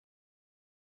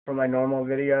for my normal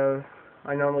videos.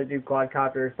 I normally do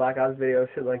quadcopters, black ops videos,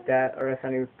 shit like that, or if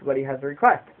anybody has a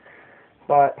request.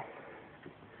 But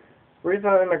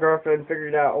recently my girlfriend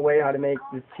figured out a way how to make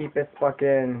the cheapest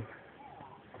fucking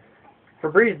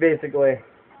Febreze, basically.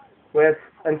 With,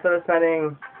 instead of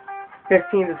spending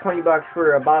 15 to 20 bucks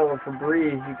for a bottle of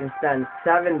Febreze, you can spend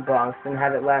 $7 and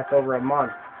have it last over a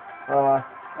month. I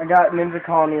got Ninja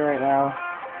calling me right now.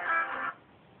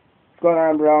 What's going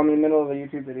on, bro? I'm in the middle of a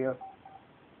YouTube video.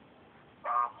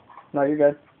 No, you're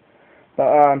good.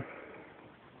 But,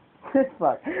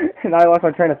 fuck. And I lost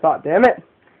my train of thought, damn it!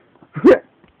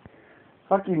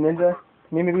 Fuck you, Ninja.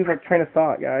 Made me lose my train of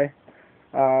thought, guy.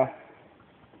 Oh.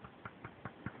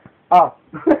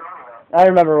 I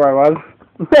remember where I was.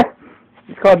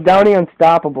 It's called Downy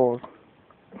Unstoppables.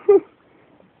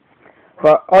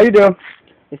 But all you do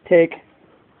is take,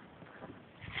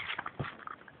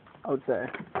 I would say,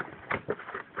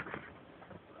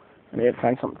 I may have to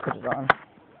find something to put it on.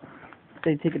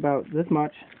 Say take about this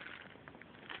much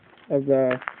of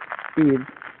the beads.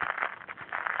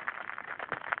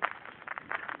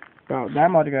 About that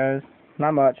much, guys.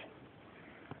 Not much.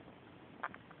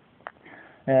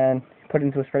 And put it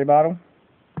into a spray bottle.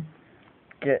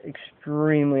 Get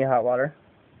extremely hot water.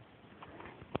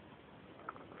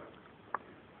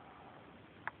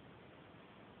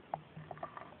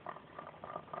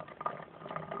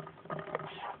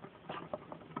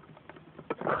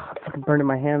 I'm burning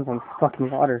my hands on fucking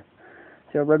water.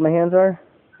 See how red my hands are?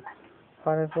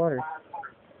 Hot as water.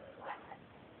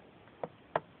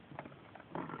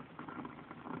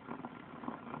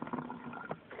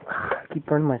 I keep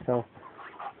burning myself.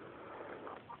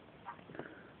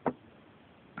 I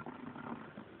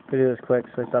do this quick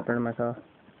so I stop burning myself.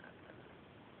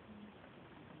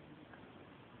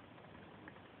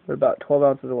 With about 12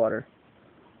 ounces of water.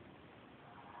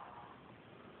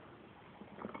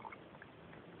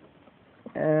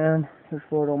 And this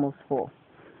floor almost full.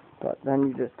 But then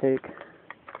you just take,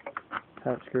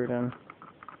 have it screwed in.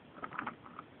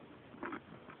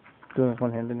 Doing this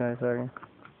one-handed, guys, sorry.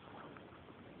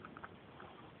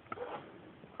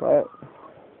 But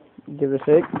give it a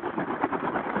shake.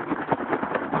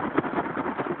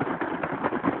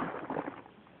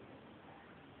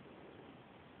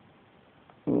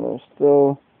 And there's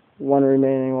still one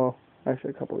remaining, well,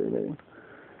 actually a couple remaining.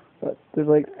 But there's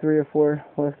like 3 or 4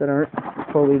 left that aren't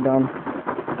fully done.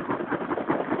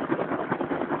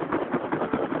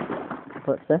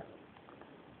 But there.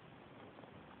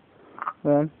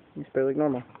 Then you spray like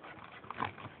normal.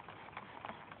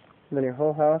 Then your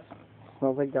whole house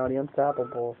smells like Downy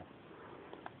Unstoppables.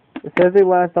 It says they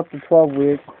last up to 12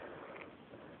 weeks,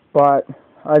 but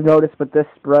I've noticed with this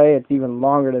spray it's even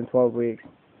longer than 12 weeks.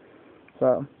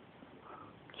 So,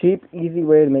 cheap, easy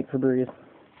way to make Febreze.